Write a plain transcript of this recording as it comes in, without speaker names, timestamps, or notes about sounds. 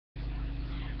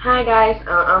Hi guys,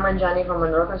 I'm Anjani from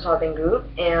Monroe Consulting Group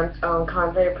and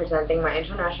currently representing my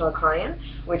international client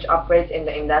which operates in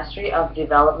the industry of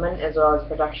development as well as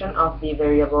production of the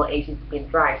variable AC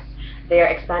speed drives. They are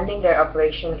expanding their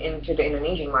operation into the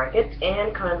Indonesian market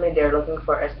and currently they're looking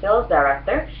for a sales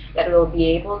director that will be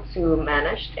able to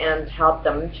manage and help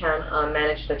them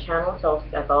manage the channel sales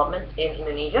development in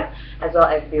Indonesia as well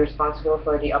as be responsible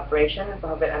for the operation,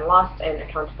 profit and loss, and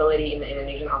accountability in the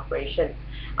Indonesian operation.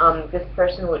 This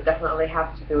person would definitely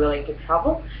have to be willing to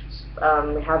travel,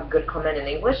 have good command in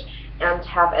English, and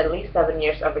have at least 7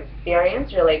 years of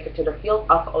experience related to the field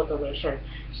of automation.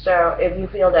 So if you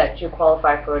feel that you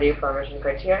qualify for the aforementioned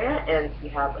criteria and you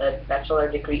have a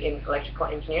bachelor degree in electrical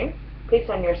engineering, please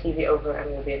send your CV over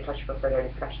and we'll be in touch for further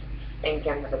discussion. Thank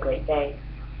you and have a great day.